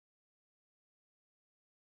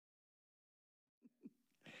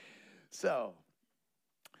So,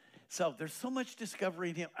 so there's so much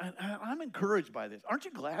discovery in him. I'm encouraged by this. Aren't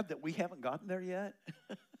you glad that we haven't gotten there yet?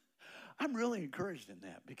 I'm really encouraged in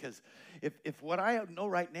that because if what I know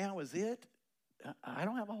right now is it, I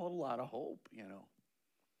don't have a whole lot of hope, you know.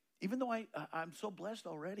 Even though I'm so blessed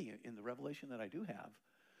already in the revelation that I do have.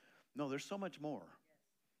 No, there's so much more.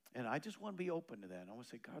 And I just want to be open to that. I want to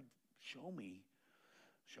say, God, show me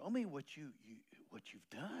what what you've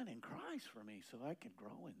done in Christ for me so I can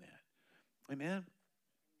grow in that. Amen.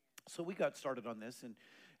 So we got started on this and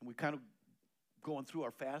we kind of going through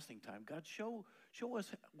our fasting time. God, show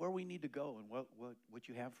us where we need to go and what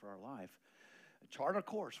you have for our life. Chart a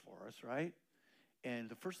course for us, right? And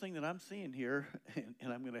the first thing that I'm seeing here,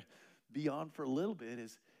 and I'm going to be on for a little bit,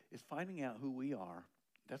 is finding out who we are.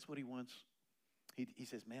 That's what he wants. He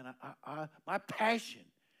says, man, my passion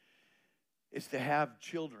is to have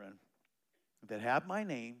children that have my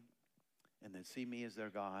name and that see me as their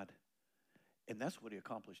God. And that's what he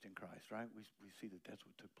accomplished in Christ, right? We see that that's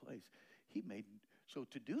what took place. So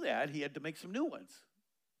to do that, he had to make some new ones.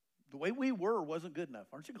 The way we were wasn't good enough.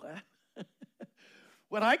 Aren't you glad?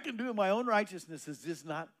 What I can do in my own righteousness is just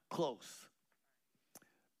not close.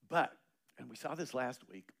 But, and we saw this last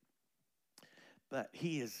week, but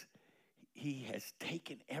he has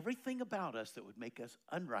taken everything about us that would make us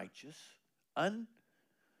unrighteous,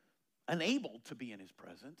 unable to be in his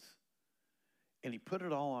presence, and he put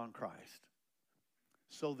it all on Christ.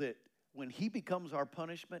 So that when he becomes our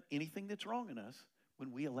punishment, anything that's wrong in us,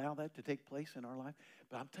 when we allow that to take place in our life.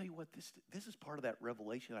 But I'll tell you what, this is part of that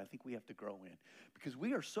revelation I think we have to grow in. Because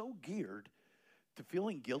we are so geared to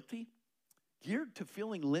feeling guilty, geared to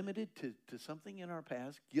feeling limited to something in our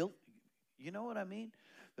past. Guilt, you know what I mean?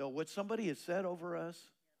 What somebody has said over us,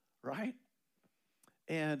 right?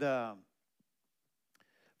 And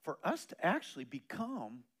for us to actually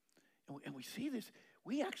become, and we see this,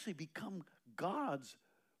 we actually become God's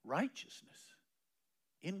righteousness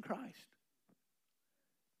in Christ.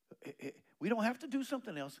 We don't have to do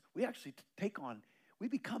something else. We actually we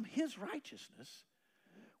become his righteousness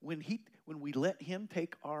when we let him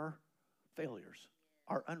take our failures,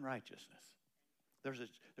 our unrighteousness.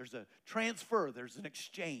 There's a transfer, there's an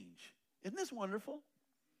exchange. Isn't this wonderful?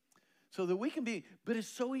 So that we can be, but it's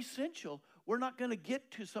so essential. We're not going to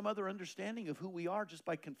get to some other understanding of who we are just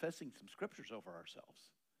by confessing some scriptures over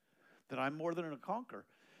ourselves. That I'm more than a conqueror.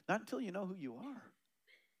 Not until you know who you are.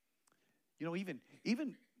 You know, even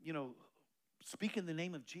speak in the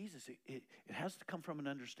name of Jesus, it has to come from an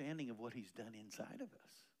understanding of what he's done inside of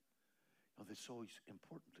us. You know, that's always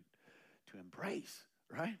important to embrace,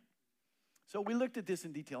 right? So we looked at this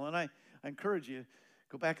in detail, and I encourage you,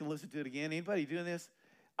 go back and listen to it again. Anybody doing this?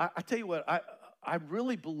 I tell you what, I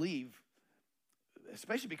really believe,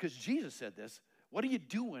 especially because Jesus said this, what are you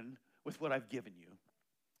doing with what I've given you?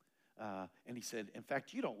 And he said, in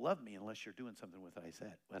fact, you don't love me unless you're doing something with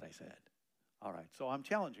what I said. All right, so I'm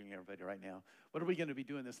challenging everybody right now. What are we going to be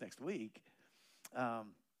doing this next week?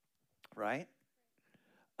 Right?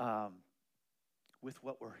 With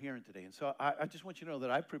what we're hearing today. And so I just want you to know that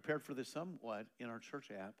I've prepared for this somewhat in our church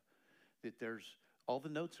app, that there's, all the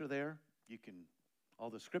notes are there. All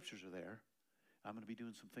the scriptures are there. I'm going to be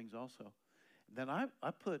doing some things also. And then I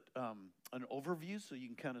put an overview so you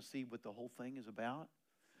can kind of see what the whole thing is about.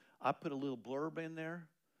 I put a little blurb in there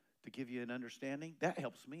to give you an understanding. That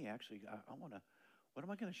helps me, actually. I want to, what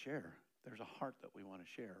am I going to share? There's a heart that we want to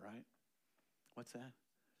share, right? What's that?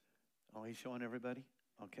 Oh, he's showing everybody?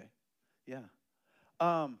 Okay. Yeah.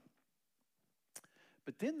 But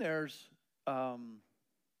then there's a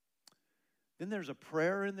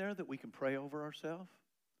prayer in there that we can pray over ourselves.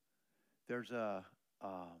 There's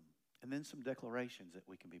and then some declarations that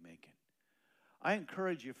we can be making. I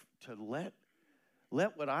encourage you to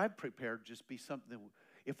let what I've prepared just be something that,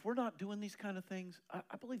 if we're not doing these kind of things,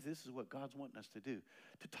 I believe this is what God's wanting us to do,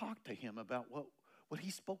 to talk to him about what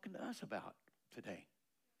he's spoken to us about today.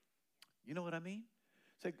 You know what I mean?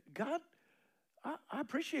 Say, God, I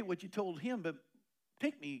appreciate what you told him, but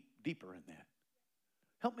take me deeper in that.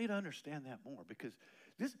 Help me to understand that more, because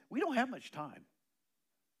we don't have much time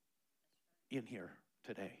in here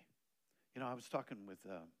today. You know, I was talking with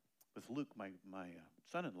Luke, my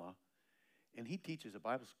son-in-law, and he teaches a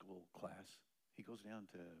Bible school class. He goes down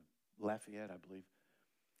to Lafayette, I believe.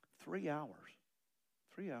 3 hours.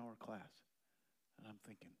 3-hour class. And I'm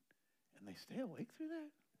thinking, and they stay awake through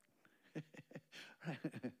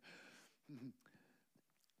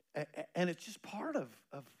that? And it's just part of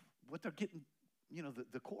what they're getting, you know,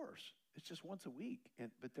 the course. It's just once a week,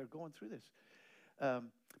 but they're going through this.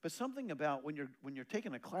 But something about when you're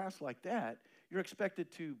taking a class like that, you're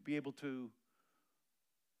expected to be able to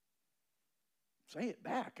say it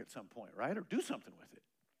back at some point, right? Or do something with it.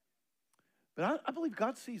 But I believe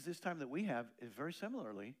God sees this time that we have is very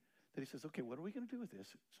similarly, that he says, okay, what are we going to do with this?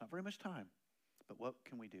 It's not very much time, but what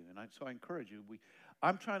can we do? And so I encourage you.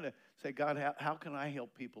 I'm trying to say, God, how can I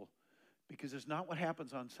help people? Because it's not what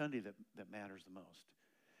happens on Sunday that matters the most.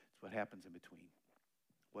 It's what happens in between.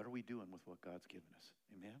 What are we doing with what God's given us?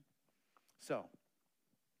 Amen? So,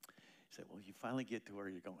 you say, well, you finally get to where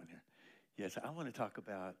you're going here. Yes, I want to talk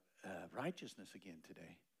about righteousness again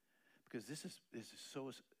today, because this is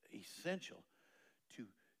so essential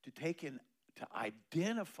to take in, to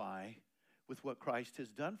identify with what Christ has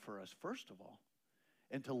done for us, first of all,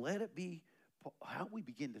 and to let it be how we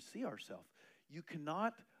begin to see ourselves. You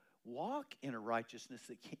cannot walk in a righteousness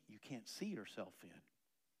that you can't see yourself in.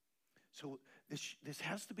 So this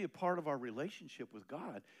has to be a part of our relationship with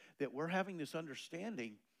God, that we're having this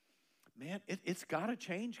understanding, man, it's got to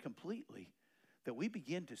change completely, that we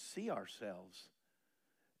begin to see ourselves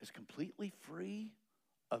as completely free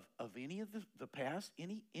of any of the past,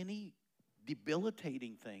 any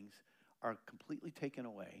debilitating things are completely taken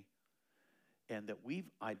away, and that we've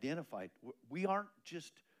identified, we aren't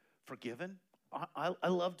just forgiven. I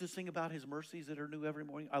love to sing about his mercies that are new every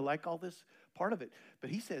morning. I like all this part of it. But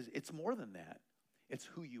he says it's more than that. It's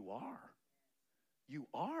who you are. You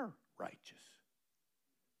are righteous.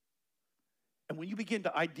 And when you begin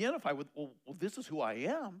to identify with, well, this is who I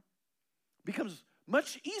am, it becomes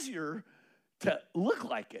much easier to look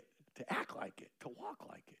like it, to act like it, to walk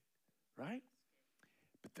like it, right?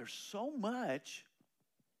 But there's so much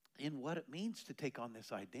in what it means to take on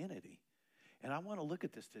this identity. And I want to look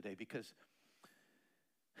at this today because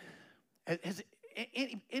has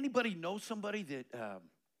anybody know somebody that,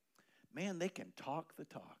 man, they can talk the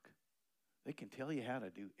talk. They can tell you how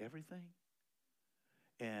to do everything.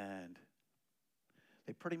 And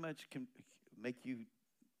they pretty much can make you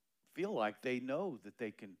feel like they know that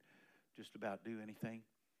they can just about do anything,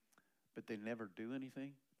 but they never do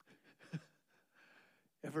anything.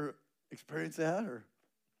 Ever experience that? Or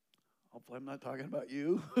hopefully I'm not talking about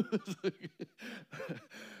you.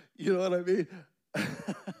 You know what I mean?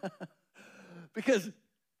 Because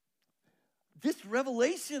this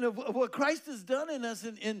revelation of what Christ has done in us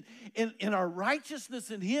and in our righteousness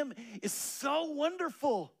in him is so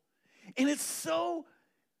wonderful. And it's so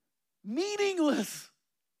meaningless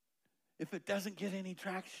if it doesn't get any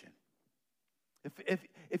traction.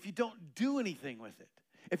 If you don't do anything with it.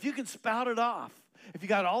 If you can spout it off. If you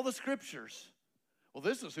got all the scriptures. Well,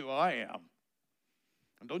 this is who I am.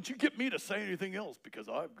 And don't you get me to say anything else because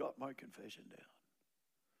I've got my confession down.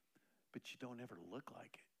 But you don't ever look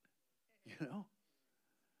like it, you know?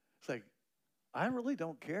 It's like, I really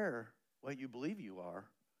don't care what you believe you are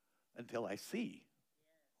until I see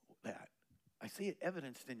that. I see it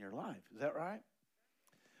evidenced in your life. Is that right?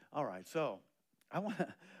 All right, so I want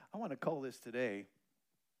to call this today,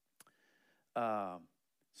 so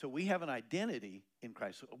we have an identity in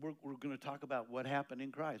Christ. So we're going to talk about what happened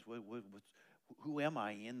in Christ. Who am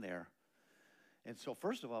I in there? And so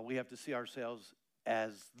first of all, we have to see ourselves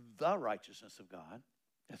as the righteousness of God.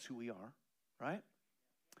 That's who we are, right?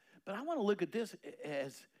 But I want to look at this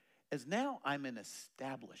as now I'm an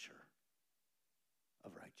establisher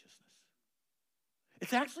of righteousness.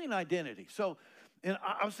 It's actually an identity. So, and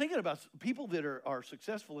I was thinking about people that are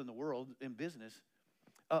successful in the world, in business,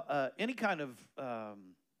 any kind of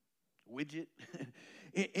widget,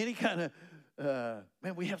 any kind of,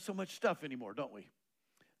 man, we have so much stuff anymore, don't we?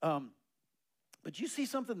 But you see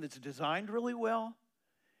something that's designed really well,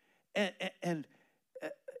 and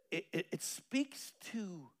it speaks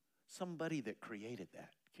to somebody that created that.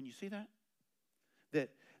 Can you see that?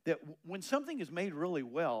 That when something is made really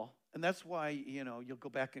well, and that's why, you know, you'll go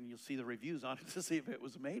back and you'll see the reviews on it to see if it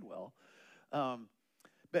was made well.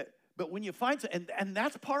 But when you find, and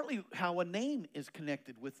that's partly how a name is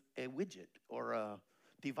connected with a widget or a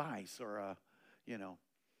device or a, you know,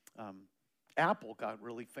 Apple got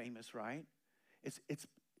really famous, right?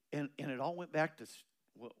 And it all went back to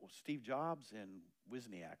Steve Jobs and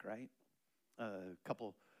Wozniak, right? A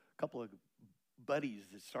couple of buddies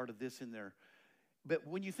that started this in there. But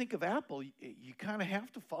when you think of Apple, you kind of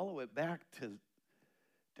have to follow it back to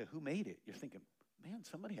who made it. You're thinking, man,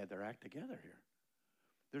 somebody had their act together here.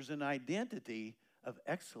 There's an identity of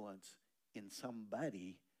excellence in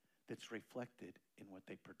somebody that's reflected in what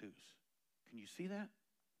they produce. Can you see that?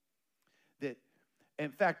 That,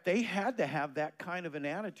 in fact, they had to have that kind of an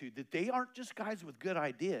attitude, that they aren't just guys with good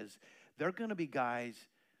ideas. They're going to be guys,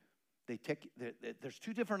 there's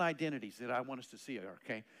two different identities that I want us to see,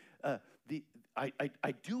 okay?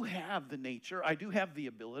 I do have the nature, I do have the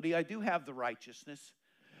ability, I do have the righteousness,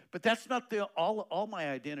 but that's not all my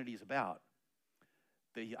identity is about.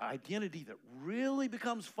 the identity that really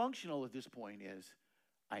becomes functional at this point is,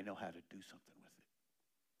 I know how to do something with it.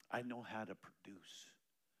 I know how to produce.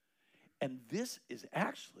 And this is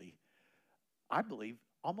actually, I believe,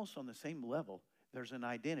 almost on the same level. There's an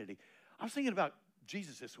identity. I was thinking about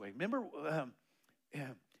Jesus this way. Remember,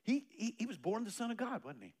 he was born the Son of God,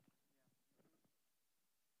 wasn't he?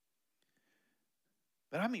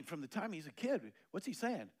 But I mean, from the time he's a kid, what's he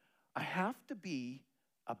saying? I have to be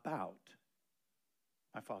about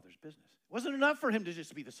my Father's business. It wasn't enough for him to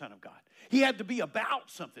just be the Son of God. He had to be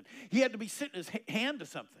about something. He had to be setting his hand to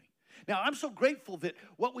something. Now, I'm so grateful that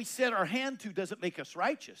what we set our hand to doesn't make us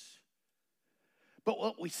righteous. But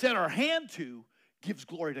what we set our hand to gives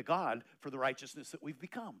glory to God for the righteousness that we've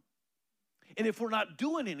become. And if we're not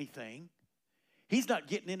doing anything, he's not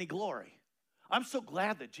getting any glory. I'm so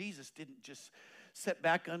glad that Jesus didn't just sit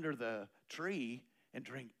back under the tree and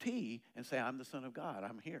drink tea and say, I'm the Son of God,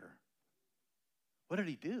 I'm here. What did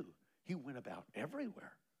he do? He went about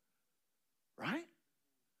everywhere, right?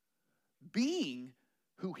 Being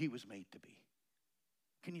who he was made to be.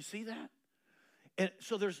 Can you see that? And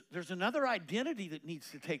so there's another identity that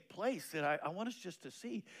needs to take place that I want us just to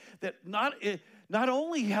see. That not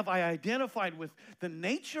only have I identified with the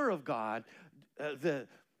nature of God, the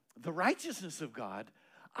righteousness of God,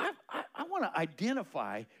 I want to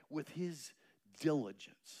identify with his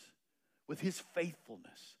diligence, with his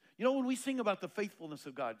faithfulness. You know, when we sing about the faithfulness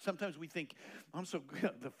of God, sometimes we think, I'm so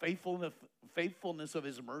good, the faithfulness of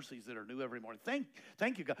his mercies that are new every morning.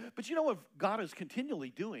 Thank you, God. But you know what God is continually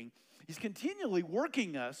doing? He's continually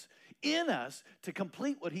working in us to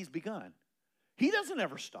complete what he's begun. He doesn't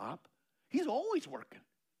ever stop. He's always working.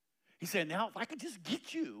 He said, now if I could just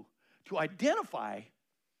get you to identify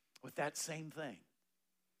with that same thing.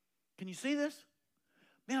 Can you see this?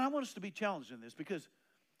 Man, I want us to be challenged in this because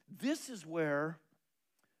this is where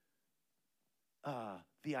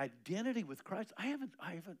the identity with Christ, I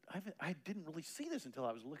didn't really see this until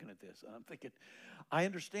I was looking at this. And I'm thinking, I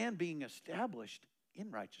understand being established in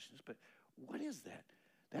righteousness, but what is that?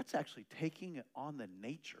 That's actually taking on the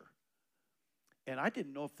nature. And I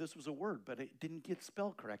didn't know if this was a word, but it didn't get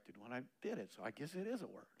spell corrected when I did it, so I guess it is a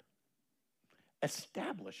word.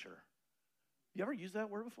 Establisher. You ever used that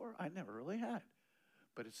word before? I never really had.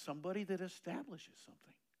 But it's somebody that establishes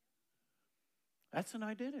something. That's an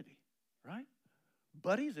identity, right?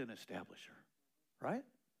 Buddy's an establisher, right?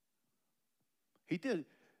 He did,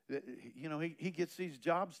 you know, he gets these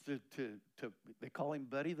jobs to they call him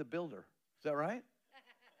Buddy the Builder. Is that right?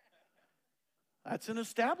 That's an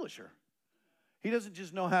establisher. He doesn't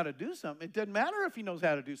just know how to do something. It doesn't matter if he knows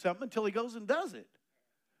how to do something until he goes and does it.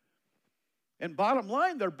 And bottom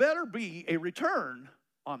line, there better be a return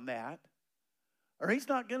on that, or he's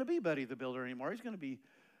not going to be Buddy the Builder anymore. He's going to be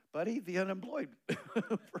Buddy the unemployed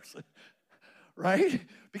person, right?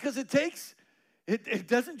 Because it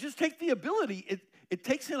doesn't just take the ability, it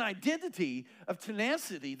takes an identity of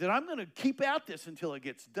tenacity that I'm going to keep at this until it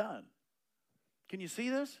gets done. Can you see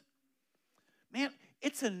this? Man,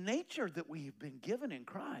 it's a nature that we have been given in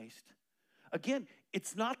Christ. Again,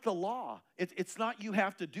 it's not the law. It's not you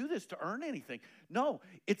have to do this to earn anything. No,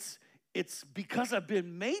 it's because I've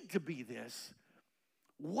been made to be this.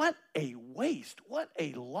 What a waste, what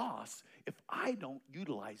a loss if I don't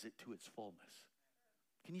utilize it to its fullness.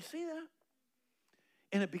 Can you see that?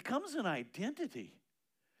 And it becomes an identity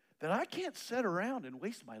that I can't sit around and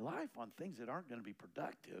waste my life on things that aren't going to be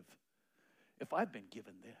productive if I've been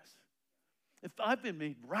given this. If I've been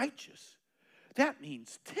made righteous, that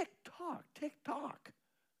means tick-tock, tick-tock.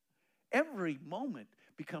 Every moment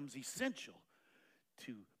becomes essential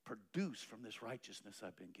to produce from this righteousness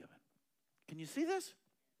I've been given. Can you see this?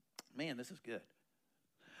 Man, this is good.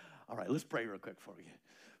 All right, let's pray real quick for you.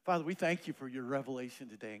 Father, we thank you for your revelation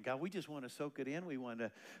today. And God, we just want to soak it in. We want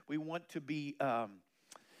to be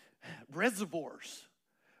reservoirs.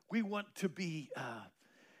 We want to be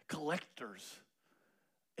collectors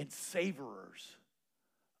and savorers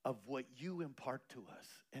of what you impart to us.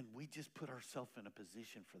 And we just put ourselves in a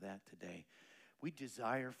position for that today. We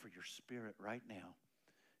desire for your Spirit right now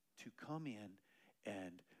to come in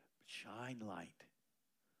and shine light.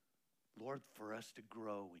 Lord, for us to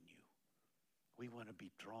grow in you. We want to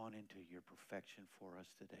be drawn into your perfection for us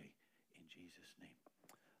today. In Jesus' name.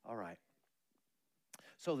 All right.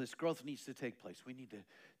 So this growth needs to take place. We need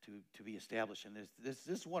to be established. And this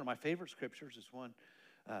is one of my favorite scriptures.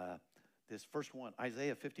 This first one,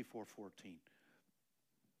 Isaiah 54:14.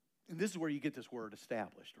 And this is where you get this word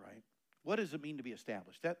established, right? What does it mean to be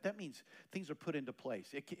established? That means things are put into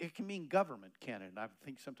place. It can mean government, can it? And I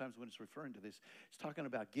think sometimes when it's referring to this, it's talking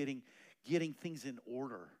about getting things in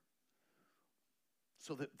order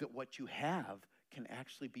so that what you have can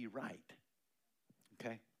actually be right.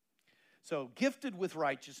 Okay? So gifted with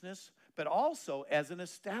righteousness, but also as an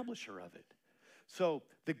establisher of it. So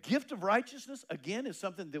the gift of righteousness, again, is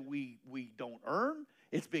something that we don't earn.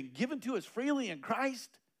 It's been given to us freely in Christ.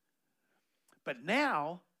 But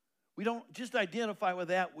now, we don't just identify with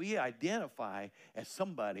that. We identify as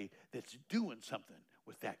somebody that's doing something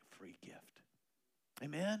with that free gift.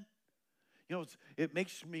 Amen? You know, it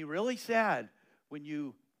makes me really sad when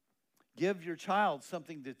you give your child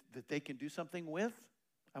something that they can do something with.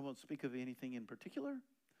 I won't speak of anything in particular.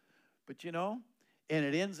 But, you know, and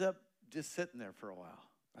it ends up just sitting there for a while,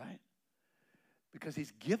 right? Because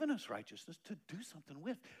he's given us righteousness to do something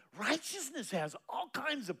with. Righteousness has all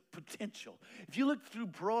kinds of potential. If you look through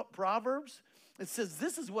Proverbs, it says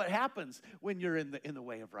this is what happens when you're in the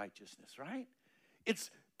way of righteousness, right?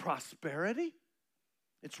 It's prosperity.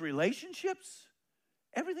 It's relationships.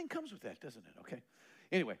 Everything comes with that, doesn't it? Okay.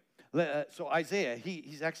 Anyway, so Isaiah,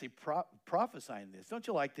 he's actually prophesying this. Don't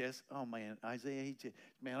you like this? Oh, man, Isaiah,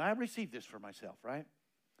 man, I received this for myself, right?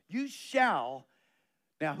 You shall,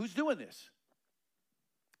 now who's doing this?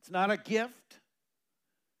 It's not a gift.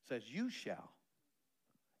 It says you shall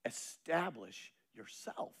establish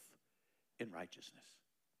yourself in righteousness.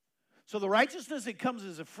 So the righteousness, it comes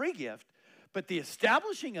as a free gift, but the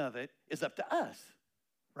establishing of it is up to us,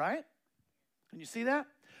 right? Can you see that?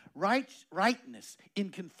 Rightness in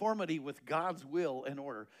conformity with God's will and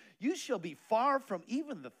order. You shall be far from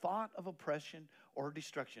even the thought of oppression or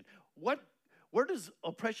destruction. Where does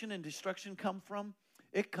oppression and destruction come from?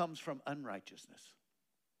 It comes from unrighteousness.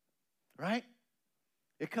 Right?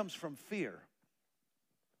 It comes from fear.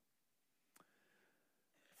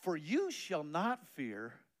 For you shall not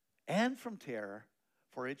fear, and from terror,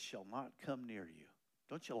 for it shall not come near you.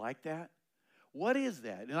 Don't you like that? What is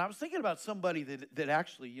that? And I was thinking about somebody that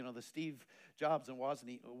actually, you know, the Steve Jobs and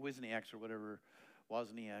Wozniaks or whatever,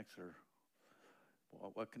 Wozniaks or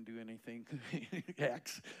what can do anything,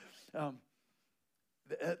 X.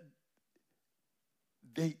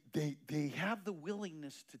 They have the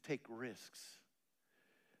willingness to take risks.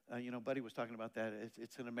 You know, Buddy was talking about that.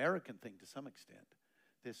 It's an American thing to some extent.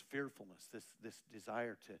 This fearfulness, this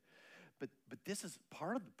desire to. But this is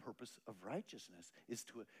part of the purpose of righteousness is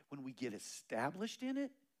to, when we get established in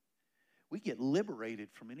it, we get liberated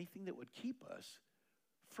from anything that would keep us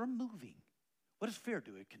from moving. What does fear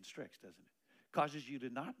do? It constricts, doesn't it? Causes you to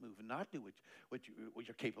not move and not do what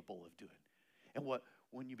you're capable of doing. And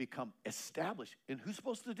when you become established, and who's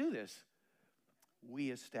supposed to do this?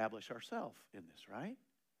 We establish ourselves in this, right?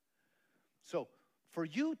 So for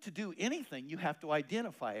you to do anything, you have to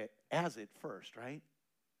identify it as it first, right?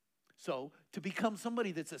 So to become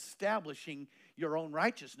somebody that's establishing your own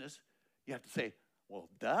righteousness, you have to say, well,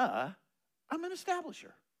 duh, I'm an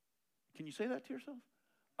establisher. Can you say that to yourself?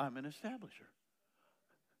 I'm an establisher.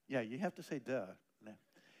 Yeah, you have to say duh.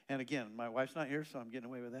 And again, my wife's not here, so I'm getting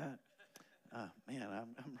away with that. Man,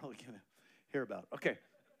 I'm really going to hear about it. Okay.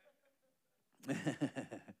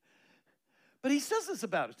 But he says this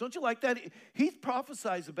about us. Don't you like that? He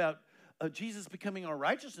prophesies about Jesus becoming our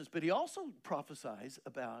righteousness, but he also prophesies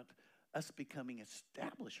about us becoming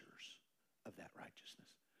establishers of that righteousness.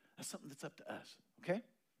 That's something that's up to us. Okay?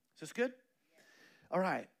 Is this good? All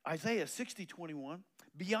right. Isaiah 60:21.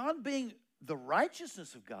 Beyond being the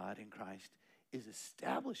righteousness of God in Christ is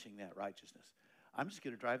establishing that righteousness. I'm just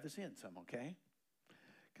going to drive this in some, okay?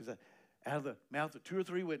 Because out of the mouth of 2 or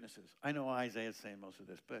 3 witnesses, I know Isaiah's saying most of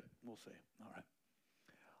this, but we'll see. All right.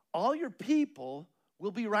 All your people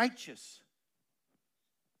will be righteous.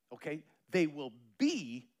 Okay? They will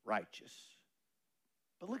be righteous.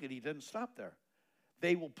 But look at, he doesn't stop there.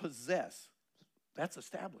 They will possess. That's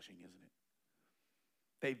establishing, isn't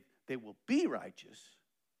it? They will be righteous,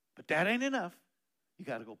 but that ain't enough. You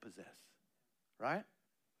got to go possess. Right?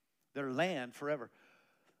 Their land forever.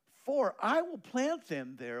 For I will plant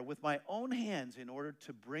them there with my own hands in order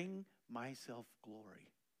to bring myself glory.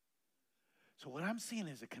 So what I'm seeing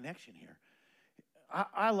is a connection here.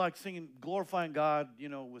 I like singing, glorifying God, you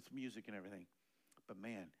know, with music and everything. But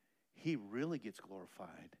man, he really gets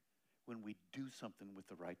glorified when we do something with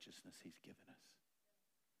the righteousness he's given us.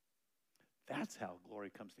 That's how glory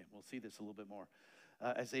comes in. We'll see this a little bit more.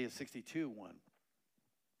 Isaiah 62:1.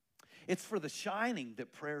 It's for the shining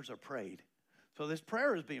that prayers are prayed. So this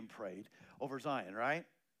prayer is being prayed over Zion, right?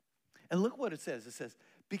 And look what it says. It says,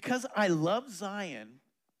 because I love Zion,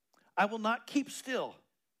 I will not keep still.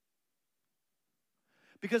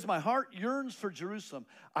 Because my heart yearns for Jerusalem,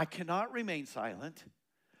 I cannot remain silent.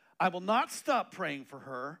 I will not stop praying for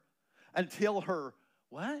her until her,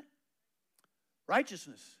 what?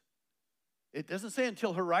 Righteousness. It doesn't say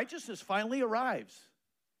until her righteousness finally arrives.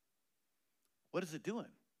 What is it doing?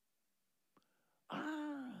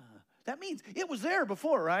 That means it was there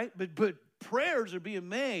before, right? But prayers are being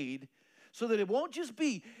made so that it won't just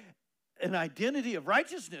be an identity of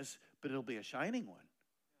righteousness, but it'll be a shining one.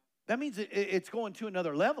 That means it's going to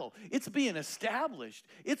another level. It's being established.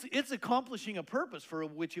 It's accomplishing a purpose for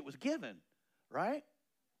which it was given, right?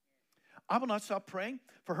 I will not stop praying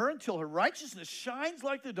for her until her righteousness shines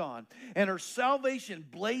like the dawn and her salvation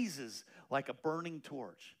blazes like a burning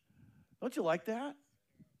torch. Don't you like that?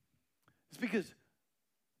 It's because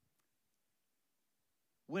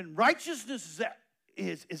when righteousness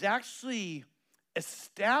is actually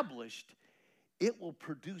established, it will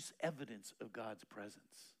produce evidence of God's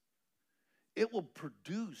presence. It will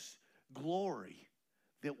produce glory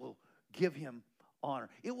that will give him honor.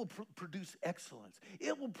 It will produce excellence.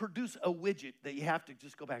 It will produce a widget that you have to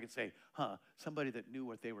just go back and say, somebody that knew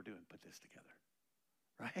what they were doing put this together.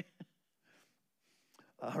 Right?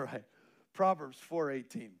 All right. Proverbs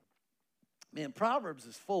 4:18. Man, Proverbs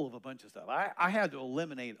is full of a bunch of stuff. I had to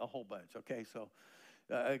eliminate a whole bunch, okay? So,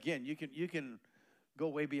 again, you can go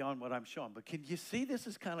way beyond what I'm showing. But can you see this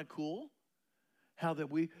is kind of cool? How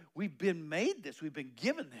that we've been made this. We've been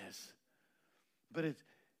given this. But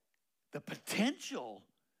the potential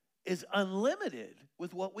is unlimited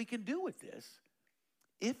with what we can do with this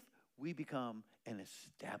if we become an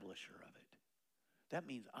establisher of it. That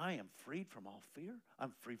means I am freed from all fear.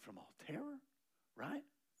 I'm freed from all terror, right?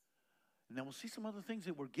 And then we'll see some other things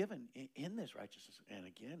that we're given in this righteousness. And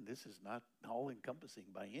again, this is not all-encompassing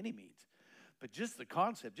by any means. But just the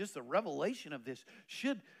concept, just the revelation of this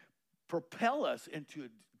should propel us into,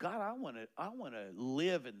 God, I want to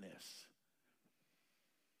live in this.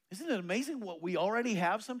 Isn't it amazing what we already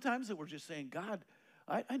have sometimes that we're just saying, God,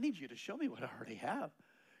 I need you to show me what I already have.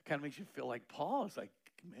 Kind of makes you feel like Paul. It's like,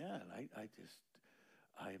 man,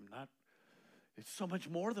 I am not, it's so much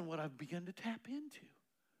more than what I've begun to tap into,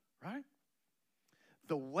 right?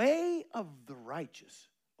 The way of the righteous.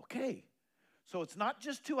 Okay, so it's not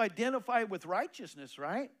just to identify with righteousness,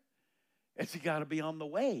 right? It's got to be on the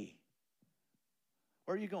way.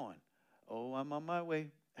 Where are you going? Oh, I'm on my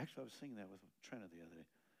way. Actually, I was singing that with Trina the other day.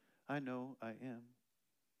 I know I am.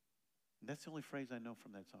 That's the only phrase I know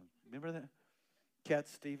from that song. Remember that? Cat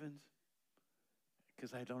Stevens?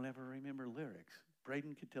 Because I don't ever remember lyrics.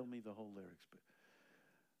 Braden could tell me the whole lyrics.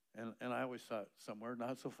 And I always thought somewhere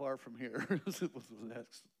not so far from here was that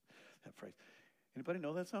phrase. Anybody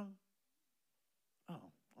know that song?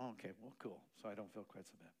 Oh, okay. Well, cool. So I don't feel quite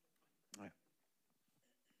so bad.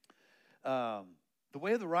 All right. The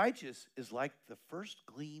way of the righteous is like the first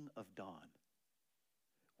gleam of dawn,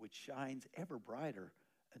 which shines ever brighter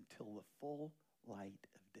until the full light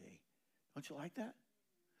of day. Don't you like that?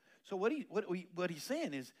 So what he's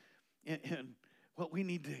saying is, and what we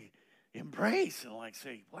need to embrace and like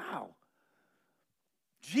say, wow,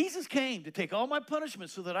 Jesus came to take all my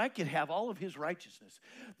punishment so that I could have all of his righteousness.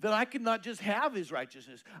 That I could not just have his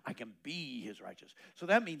righteousness, I can be his righteousness. So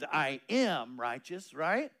that means I am righteous,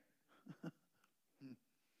 right?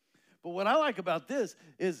 But what I like about this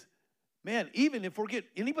is, man, even if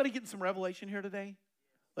anybody getting some revelation here today?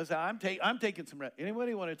 Listen, I'm taking some.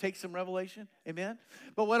 Anybody want to take some revelation? Amen.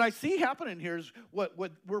 But what I see happening here is what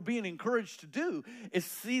we're being encouraged to do is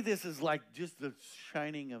see this as like just the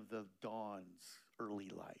shining of the dawn's early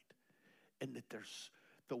light, and that there's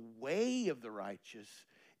the way of the righteous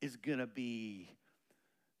is going to be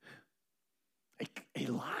a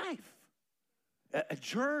life, a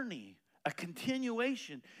journey, a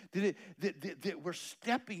continuation. That we're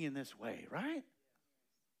stepping in this way, right?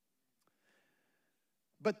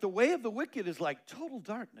 But the way of the wicked is like total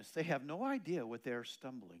darkness. They have no idea what they're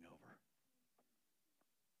stumbling over.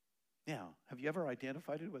 Now, have you ever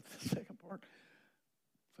identified it with the second part?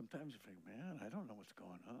 Sometimes you think, man, I don't know what's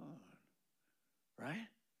going on. Right?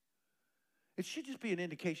 It should just be an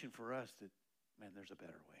indication for us that, man, there's a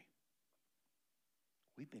better way.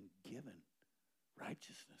 We've been given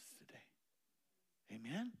righteousness today.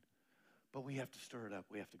 Amen? But we have to stir it up.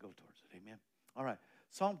 We have to go towards it. Amen? All right.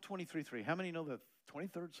 Psalm 23:3. How many know the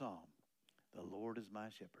 23rd Psalm? The Lord is my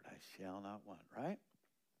shepherd. I shall not want, right?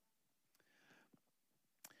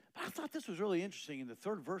 But I thought this was really interesting. In the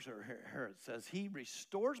third verse here it says, he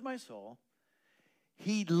restores my soul.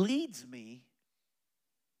 He leads me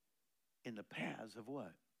in the paths of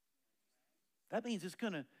what? That means it's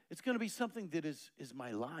gonna be something that is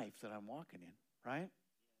my life that I'm walking in, right?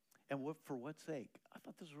 And for what sake? I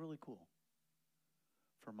thought this was really cool.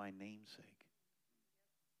 For my name's sake.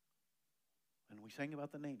 And we sang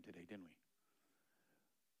about the name today, didn't we?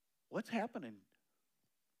 What's happening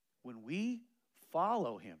when we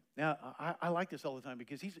follow him? Now, I like this all the time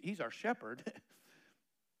because he's our shepherd.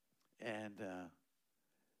 And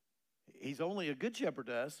he's only a good shepherd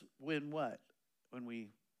to us when what? When we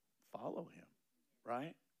follow him,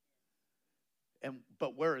 right?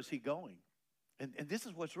 But where is he going? And this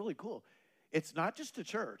is what's really cool. It's not just to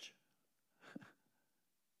church.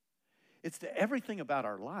 It's to everything about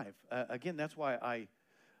our life. Again, that's why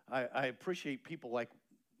I appreciate people like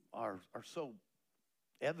are so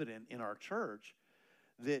evident in our church,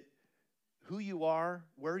 that who you are,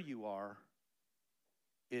 where you are,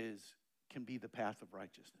 can be the path of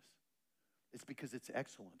righteousness. It's because it's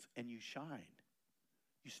excellence, and you shine.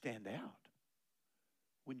 You stand out.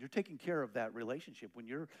 When you're taking care of that relationship,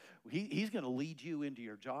 he's going to lead you into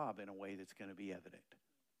your job in a way that's going to be evident,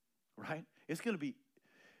 right? It's going to be,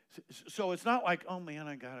 so it's not like, oh man,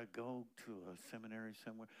 I got to go to a seminary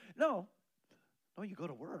somewhere. No, you go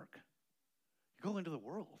to work. You go into the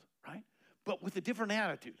world, right? But with a different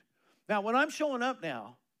attitude. Now, when I'm showing up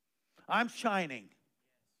now, I'm shining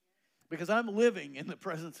because I'm living in the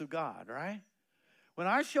presence of God, right? When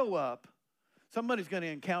I show up, somebody's going to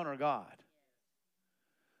encounter God.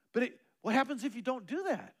 But what happens if you don't do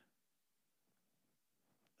that?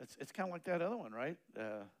 It's kind of like that other one, right?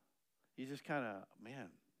 You just kind of, man,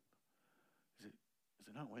 is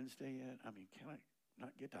it not Wednesday yet? I mean, can I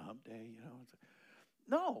not get to hump day? You know,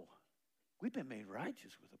 no, we've been made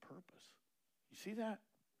righteous with a purpose. You see that?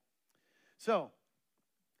 So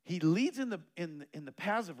he leads in the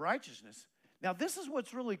paths of righteousness. Now, this is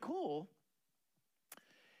what's really cool.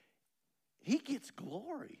 He gets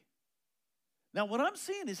glory. Now, what I'm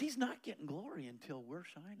seeing is he's not getting glory until we're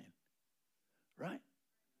shining, right?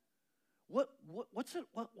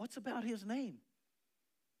 What's about his name?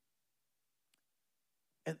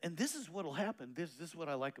 And this is what will happen. This is what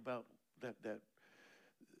I like about that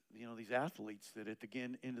these athletes that at the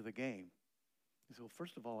end of the game, they say, well,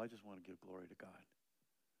 first of all, I just want to give glory to God.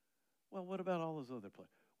 Well, what about all those other players?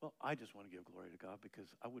 Well, I just want to give glory to God because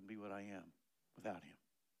I wouldn't be what I am without him.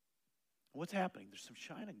 What's happening? There's some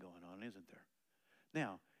shining going on, isn't there?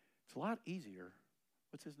 Now, it's a lot easier.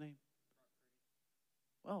 What's his name?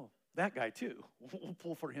 Well, that guy too. We'll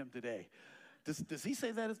pull for him today. Does he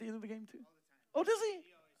say that at the end of the game too? Oh, does he?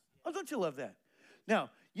 Oh, don't you love that? Now,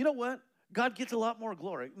 you know what? God gets a lot more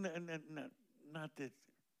glory. Not that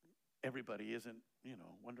everybody isn't,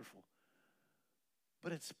 wonderful.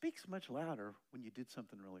 But it speaks much louder when you did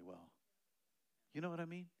something really well. You know what I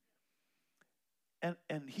mean?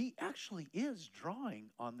 And he actually is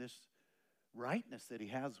drawing on this rightness that he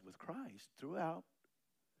has with Christ throughout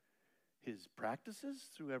his practices,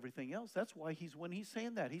 through everything else. That's why when he's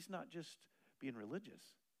saying that, he's not just being religious.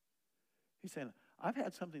 He's saying, I've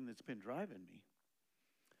had something that's been driving me.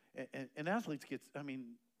 And athletes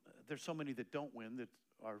there's so many that don't win that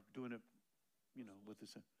are doing it, with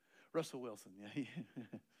this. Russell Wilson,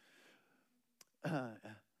 yeah.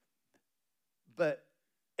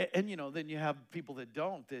 Then you have people that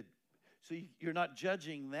don't. So you're not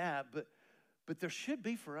judging that, but there should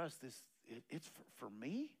be for us this. It's for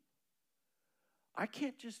me. I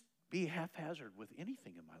can't just be haphazard with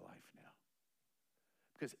anything in my life now,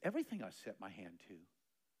 because everything I set my hand to,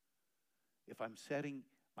 if I'm setting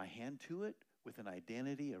my hand to it with an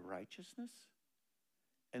identity of righteousness,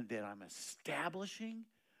 and then I'm establishing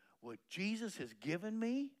what Jesus has given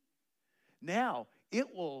me, now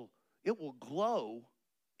it will glow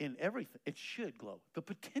in everything. It should glow. The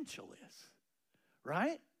potential is,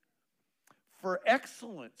 right? For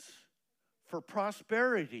excellence, for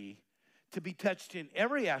prosperity, to be touched in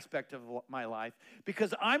every aspect of my life,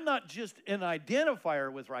 because I'm not just an identifier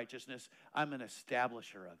with righteousness, I'm an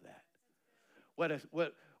establisher of that.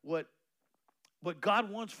 What God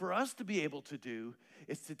wants for us to be able to do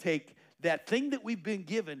is to take that thing that we've been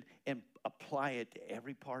given and apply it to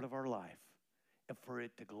every part of our life, and for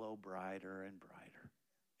it to glow brighter and brighter.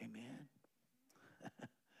 Amen.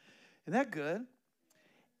 Isn't that good?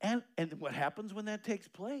 And what happens when that takes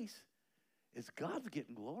place is God's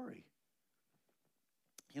getting glory.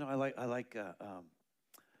 I like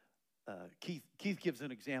Keith gives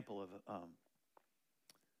an example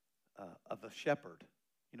of a shepherd.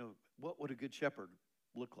 What would a good shepherd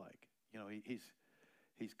look like?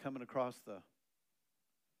 He's coming across the.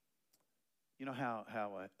 You know how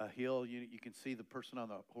a hill, you can see the person on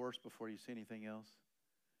the horse before you see anything else.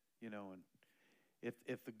 And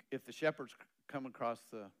if the shepherd's come across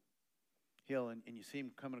the hill and you see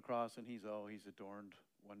him coming across and he's adorned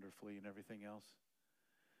wonderfully and everything else,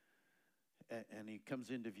 and he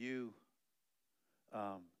comes into view,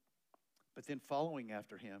 but then following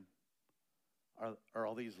after him are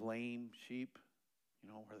all these lame sheep,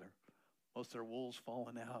 where most of their wool's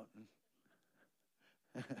falling out.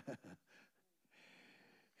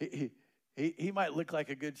 And He might look like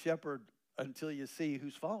a good shepherd until you see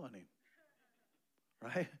who's following him,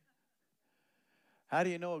 right? How do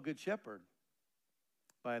you know a good shepherd?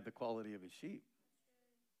 By the quality of his sheep,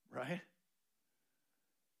 right?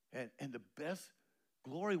 And the best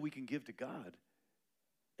glory we can give to God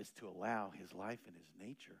is to allow his life and his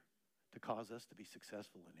nature to cause us to be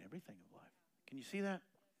successful in everything of life. Can you see that?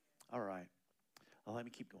 All right. Well, let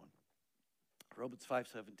me keep going. Romans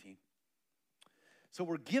 5:17. So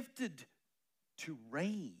we're gifted to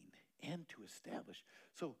reign and to establish.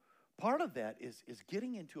 So part of that is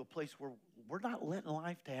getting into a place where we're not letting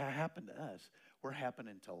life to happen to us. We're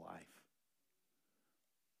happening to life.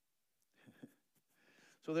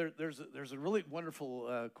 So there's a really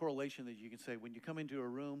wonderful correlation that you can say when you come into a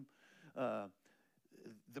room,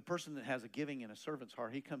 the person that has a giving and a servant's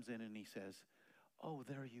heart, he comes in and he says, "Oh,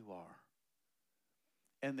 there you are."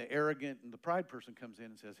 And the arrogant and the pride person comes in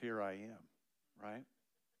and says, "Here I am," right?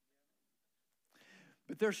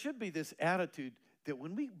 But there should be this attitude that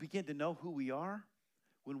when we begin to know who we are,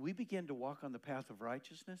 when we begin to walk on the path of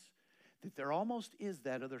righteousness, that there almost is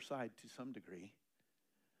that other side to some degree,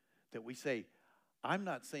 that we say, I'm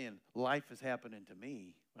not saying life is happening to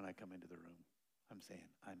me when I come into the room. I'm saying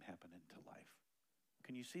I'm happening to life.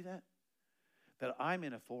 Can you see that? That I'm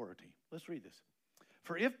in authority. Let's read this.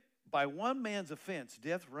 For if by one man's offense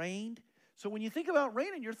death reigned. So when you think about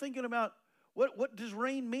reigning, you're thinking about what does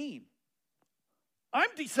reign mean? I'm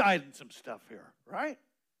deciding some stuff here, right?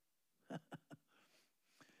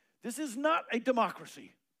 This is not a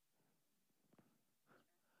democracy.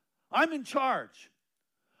 I'm in charge.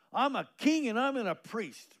 I'm a king and I'm a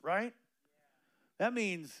priest, right? That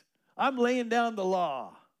means I'm laying down the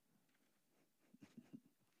law.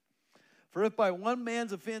 For if by one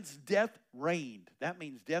man's offense death reigned, that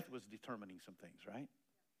means death was determining some things, right?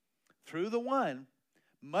 Through the one,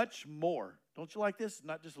 much more. Don't you like this?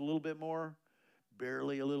 Not just a little bit more,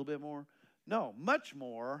 barely a little bit more. No, much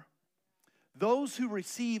more. Those who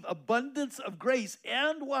receive abundance of grace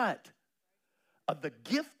and what? Of the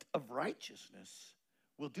gift of righteousness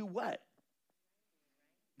will do what?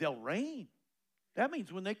 They'll reign. That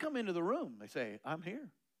means when they come into the room, they say, I'm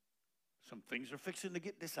here. Some things are fixing to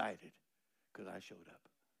get decided because I showed up.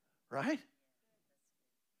 Right?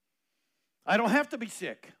 I don't have to be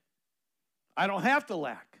sick. I don't have to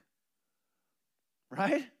lack.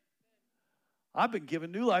 Right? I've been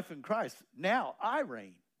given new life in Christ. Now I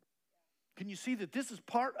reign. Can you see that this is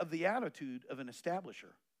part of the attitude of an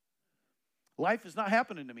establisher? Life is not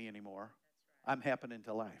happening to me anymore. I'm happening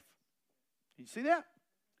to life. Can you see that?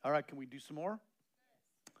 All right, can we do some more?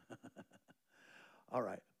 All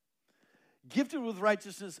right. Gifted with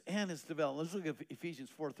righteousness and its development. Let's look at Ephesians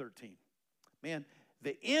 4:13. Man,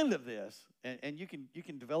 the end of this, and you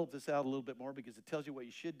can develop this out a little bit more because it tells you what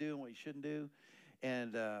you should do and what you shouldn't do.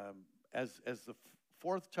 And as the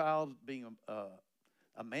fourth child being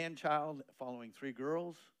a man child following three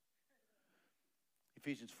girls,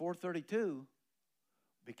 Ephesians 4:32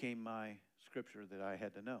 became my scripture that I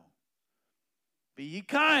had to know. Be ye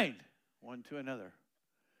kind one to another,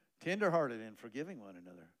 tenderhearted and forgiving one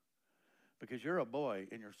another, because you're a boy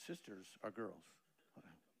and your sisters are girls.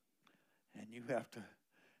 And you have to,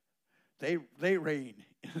 they reign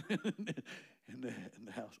in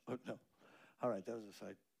the house. Oh, no. All right, that was a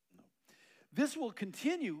side. No. This will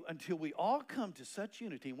continue until we all come to such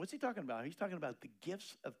unity. And what's he talking about? He's talking about the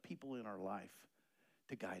gifts of people in our life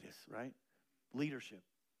to guide us, right? Leadership.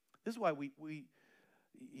 This is why we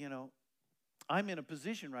I'm in a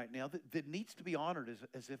position right now that needs to be honored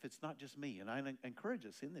as if it's not just me. And I encourage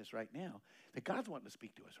us in this right now that God's wanting to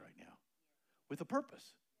speak to us right now with a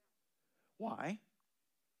purpose. Why?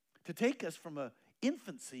 To take us from an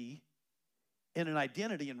infancy in an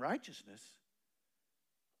identity in righteousness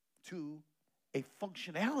to a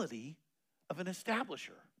functionality of an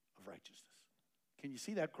establisher of righteousness. Can you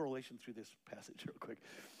see that correlation through this passage real quick?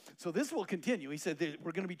 So this will continue. He said that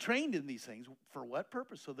we're going to be trained in these things. For what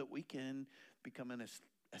purpose? So that we can become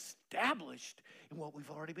established in what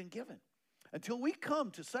we've already been given. Until we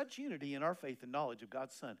come to such unity in our faith and knowledge of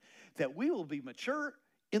God's Son, that we will be mature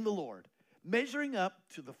in the Lord, measuring up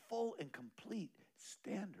to the full and complete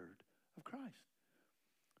standard of Christ.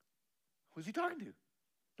 Who's he talking to?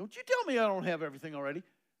 Don't you tell me I don't have everything already.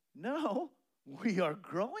 No, we are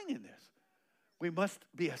growing in this. We must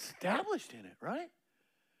be established in it, right?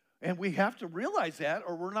 And we have to realize that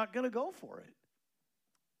or we're not going to go for it.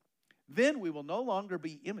 Then we will no longer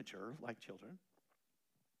be immature like children.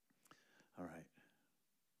 All right.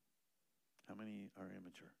 How many are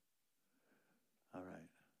immature? All right.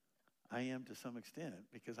 I am to some extent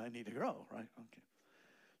because I need to grow, right? Okay.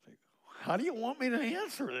 Like, how do you want me to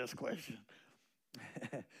answer this question?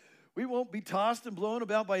 We won't be tossed and blown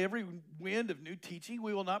about by every wind of new teaching.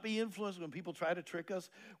 We will not be influenced when people try to trick us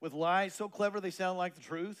with lies so clever they sound like the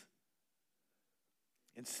truth.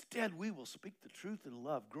 Instead, we will speak the truth in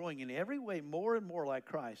love, growing in every way more and more like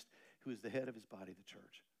Christ, who is the head of his body, the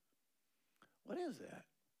church. What is that?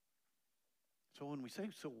 So when we say,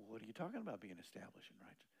 so what are you talking about being established in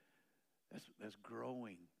righteousness? That's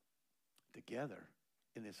growing together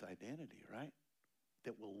in this identity, right?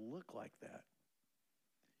 That will look like that.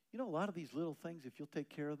 You know, a lot of these little things, if you'll take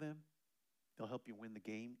care of them, they'll help you win the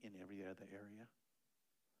game in every other area.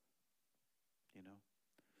 You know,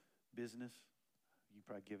 business, you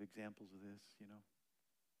probably give examples of this, you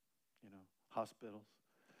know, hospitals,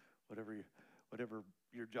 whatever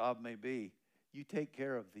your job may be. You take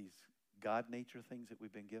care of these God nature things that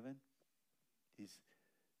we've been given, these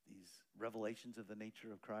revelations of the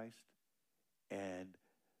nature of Christ, and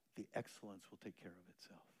the excellence will take care of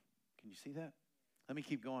itself. Can you see that? Let me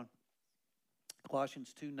keep going.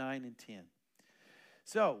 Colossians 2, 9, and 10.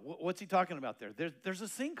 So, what's he talking about there? There's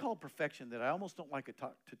this thing called perfection that I almost don't like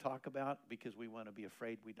to talk about because we want to be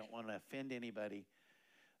afraid. We don't want to offend anybody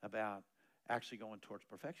about actually going towards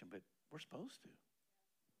perfection, but we're supposed to.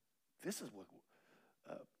 This is what...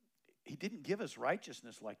 he didn't give us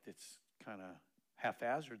righteousness like it's kind of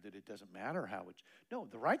haphazard, that it doesn't matter how it's... No,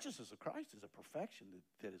 the righteousness of Christ is a perfection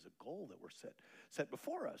that is a goal that we're set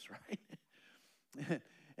before us, right?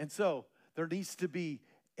 And so there needs to be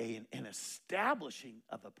an establishing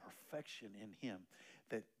of a perfection in him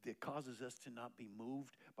that causes us to not be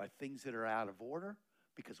moved by things that are out of order,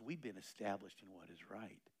 because we've been established in what is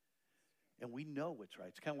right. And we know what's right.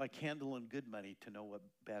 It's kind of like handling good money to know what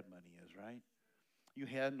bad money is, right? You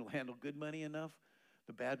handle good money enough,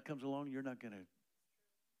 the bad comes along, you're not going to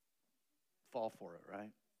fall for it,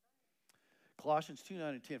 right? Colossians 2,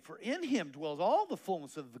 9, and 10. For in him dwells all the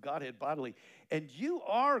fullness of the Godhead bodily, and you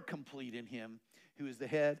are complete in him, who is the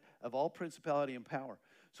head of all principality and power.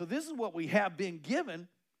 So this is what we have been given.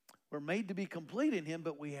 We're made to be complete in him,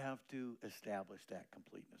 but we have to establish that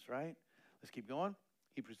completeness, right? Let's keep going.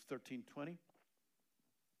 Hebrews 13, 20.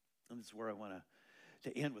 And this is where I want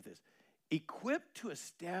to end with this. Equipped to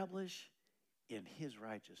establish in his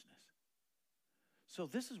righteousness. So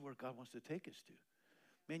this is where God wants to take us to.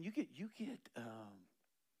 Man, you get.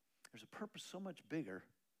 There's a purpose so much bigger,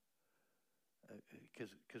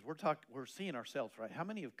 because we're seeing ourselves, right? How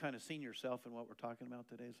many have kind of seen yourself in what we're talking about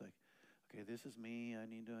today? It's like, okay, this is me. I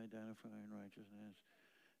need to identify in righteousness.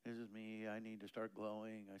 This is me. I need to start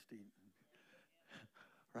glowing.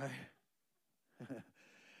 Right?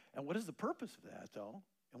 And what is the purpose of that, though?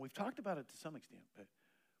 And we've talked about it to some extent, but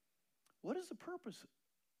what is the purpose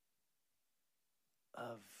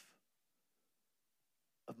of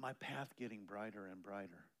my path getting brighter and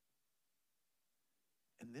brighter?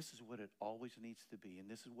 And this is what it always needs to be. And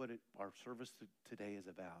this is what our service today is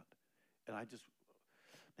about.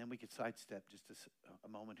 And we could sidestep just a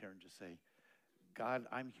moment here and just say, God,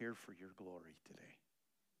 I'm here for your glory today.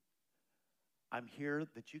 I'm here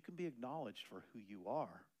that you can be acknowledged for who you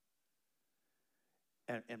are.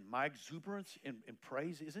 And my exuberance in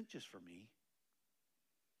praise isn't just for me.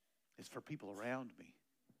 It's for people around me.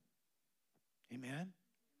 Amen?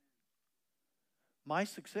 My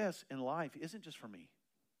success in life isn't just for me.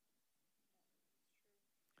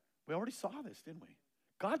 We already saw this, didn't we?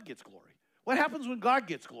 God gets glory. What happens when God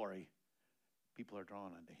gets glory? People are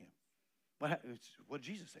drawn unto him. What did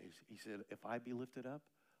Jesus say? He said, if I be lifted up,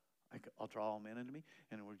 I'll draw all men unto me.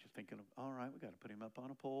 And we're just thinking, all right, we got to put him up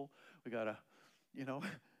on a pole. We got to,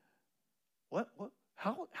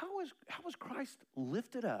 how was Christ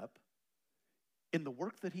lifted up in the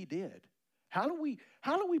work that he did? How do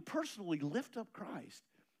we personally lift up Christ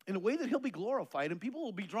in a way that he'll be glorified and people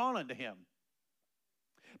will be drawn unto him?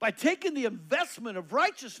 By taking the investment of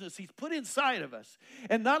righteousness he's put inside of us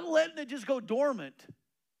and not letting it just go dormant,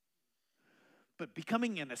 but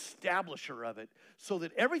becoming an establisher of it so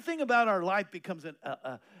that everything about our life becomes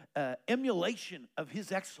an emulation of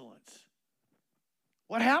his excellence.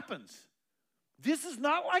 What happens? This is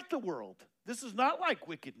not like the world. This is not like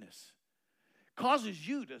wickedness. Causes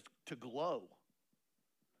you to glow.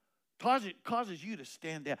 Causes you to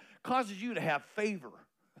stand out. Causes you to have favor.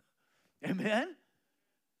 Amen?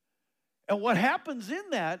 And what happens in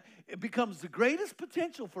that, it becomes the greatest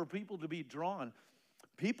potential for people to be drawn.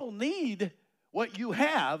 People need what you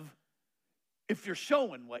have if you're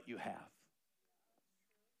showing what you have.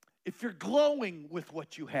 If you're glowing with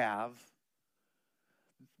what you have,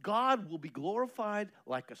 God will be glorified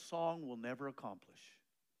like a song will never accomplish.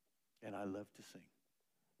 And I love to sing.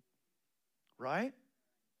 Right?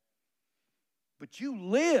 But you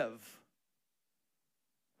live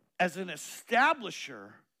as an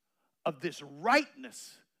establisher of this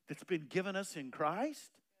rightness that's been given us in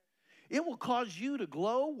Christ, it will cause you to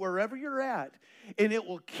glow wherever you're at, and it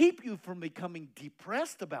will keep you from becoming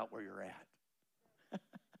depressed about where you're at.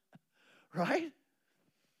 Right?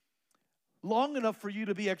 Long enough for you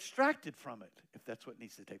to be extracted from it, if that's what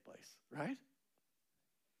needs to take place, right?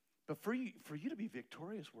 But for you to be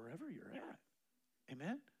victorious wherever you're at.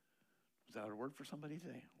 Amen? Is that a word for somebody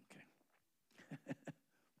today? Okay.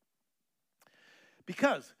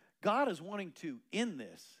 Because God is wanting to end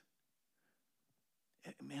this.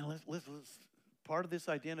 Man, let's part of this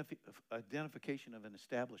identification of an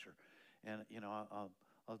establisher. And, I'll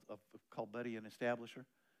call Buddy an establisher.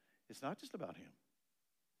 It's not just about him.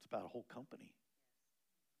 It's about a whole company.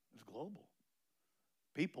 It's global.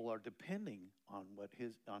 People are depending on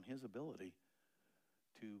his ability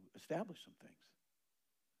to establish some things.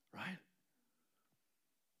 Right?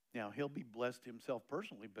 Now, he'll be blessed himself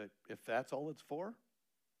personally, but if that's all it's for,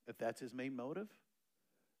 if that's his main motive,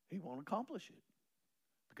 he won't accomplish it.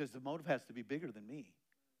 Because the motive has to be bigger than me.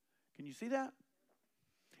 Can you see that?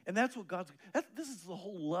 And that's what this is the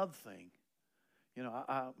whole love thing.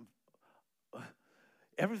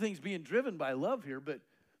 Everything's being driven by love here, but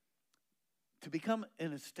to become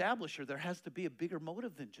an establisher, there has to be a bigger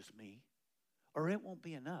motive than just me, or it won't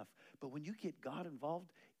be enough. But when you get God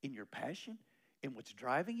involved in your passion, in what's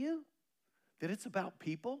driving you, that it's about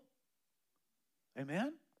people,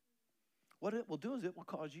 amen? What it will do is it will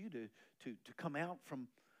cause you to come out from,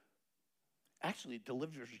 actually it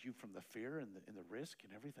delivers you from the fear and the risk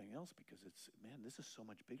and everything else, because this is so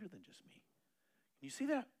much bigger than just me. Can you see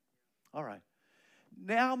that? All right.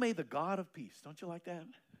 Now may the God of peace, don't you like that?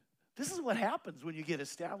 This is what happens when you get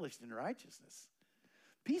established in righteousness.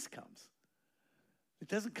 Peace comes. It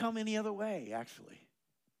doesn't come any other way, actually.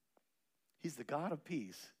 He's the God of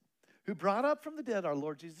peace, who brought up from the dead our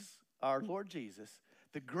Lord Jesus,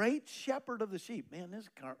 the great shepherd of the sheep. Man,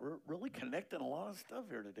 we're really connecting a lot of stuff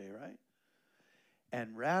here today, right?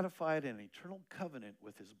 And ratified an eternal covenant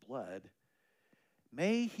with his blood.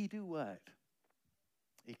 May he do what?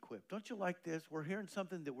 Equip. Don't you like this? We're hearing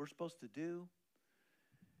something that we're supposed to do.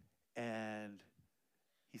 And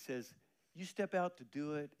he says, you step out to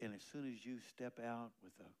do it, and as soon as you step out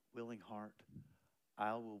with a willing heart,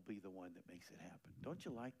 I will be the one that makes it happen. Don't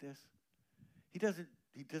you like this? He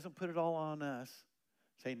doesn't put it all on us.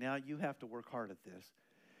 Say, now you have to work hard at this.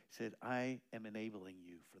 He said, I am enabling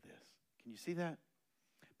you for this. Can you see that?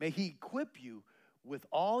 May he equip you with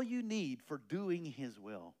all you need for doing his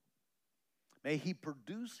will. May he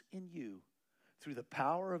produce in you, through the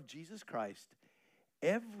power of Jesus Christ,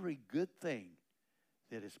 every good thing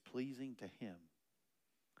that is pleasing to him.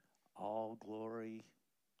 All glory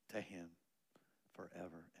to him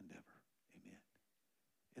forever and ever. Amen.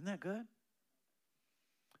 Isn't that good?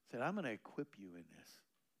 Said, I'm going to equip you in this.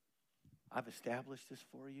 I've established this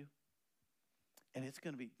for you. And it's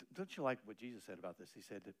going to be, don't you like what Jesus said about this? He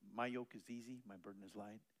said that my yoke is easy, my burden is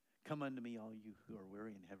light. Come unto me, all you who are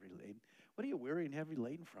weary and heavy laden. What are you weary and heavy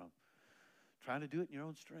laden from? Trying to do it in your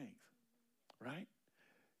own strength, right?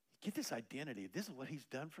 Get this identity. This is what he's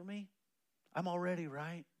done for me. I'm already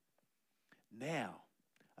right. Now,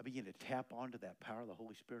 I begin to tap onto that power of the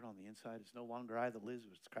Holy Spirit on the inside. It's no longer I that lives,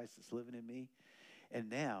 it's Christ that's living in me. And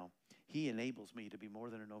now, he enables me to be more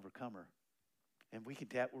than an overcomer. And we're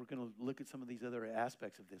going to look at some of these other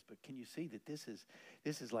aspects of this, but can you see that this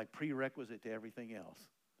is like prerequisite to everything else,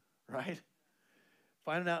 right?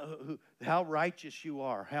 Finding out how righteous you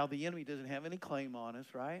are, how the enemy doesn't have any claim on us,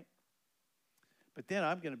 right? But then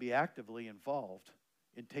I'm going to be actively involved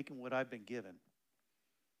in taking what I've been given.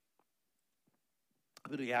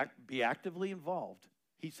 I'm going to be actively involved.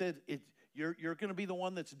 He said, you're going to be the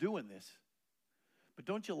one that's doing this. But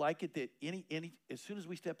don't you like it that as soon as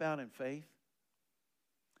we step out in faith,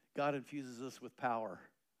 God infuses us with power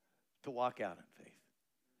to walk out in faith,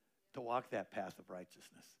 to walk that path of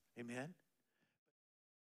righteousness. Amen?